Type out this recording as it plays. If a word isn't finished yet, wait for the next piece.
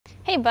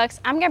Hey Bucks,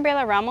 I'm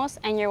Gabriela Ramos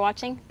and you're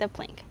watching The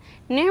Plink.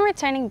 New and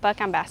returning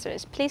Buck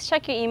ambassadors, please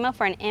check your email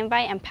for an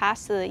invite and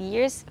pass to the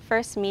year's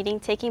first meeting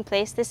taking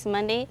place this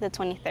Monday, the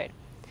 23rd.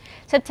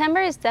 September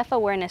is Deaf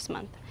Awareness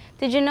Month.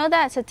 Did you know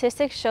that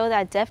statistics show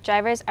that deaf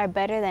drivers are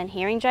better than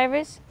hearing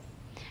drivers?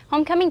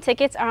 Homecoming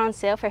tickets are on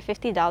sale for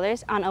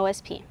 $50 on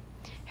OSP.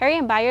 Hurry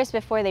and buy yours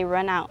before they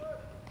run out.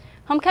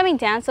 Homecoming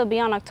dance will be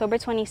on October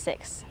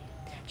 26th.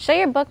 Show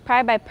your book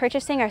pride by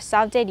purchasing our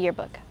soft date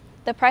yearbook.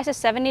 The price is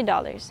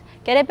 $70.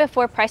 Get it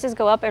before prices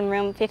go up in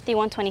room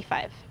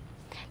 5125.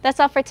 That's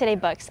all for today,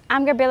 Bucks.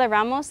 I'm Gabriela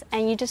Ramos,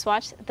 and you just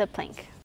watched The Plink.